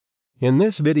In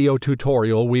this video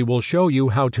tutorial, we will show you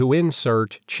how to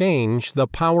change the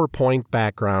PowerPoint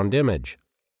background image.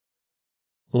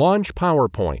 Launch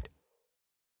PowerPoint.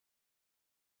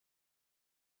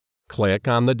 Click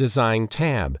on the Design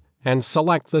tab and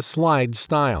select the slide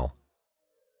style.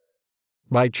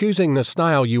 By choosing the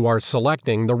style, you are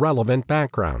selecting the relevant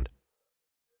background.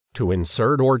 To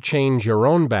insert or change your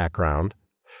own background,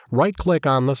 right-click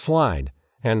on the slide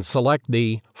and select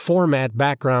the Format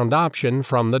Background option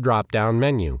from the drop-down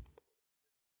menu.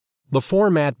 The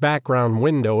Format Background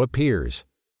window appears.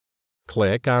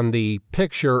 Click on the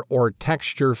Picture or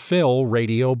Texture Fill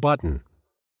radio button.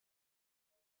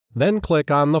 Then click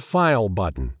on the File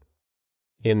button.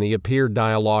 In the Appear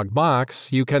dialog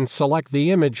box, you can select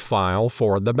the image file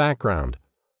for the background.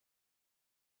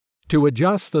 To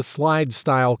adjust the slide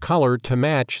style color to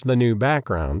match the new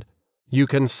background, you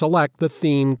can select the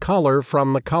theme color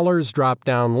from the Colors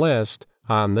drop-down list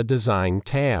on the Design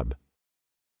tab.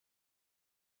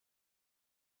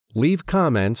 Leave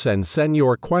comments and send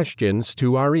your questions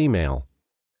to our email.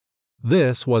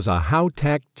 This was a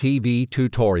Howtech TV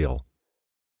tutorial.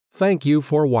 Thank you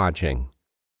for watching.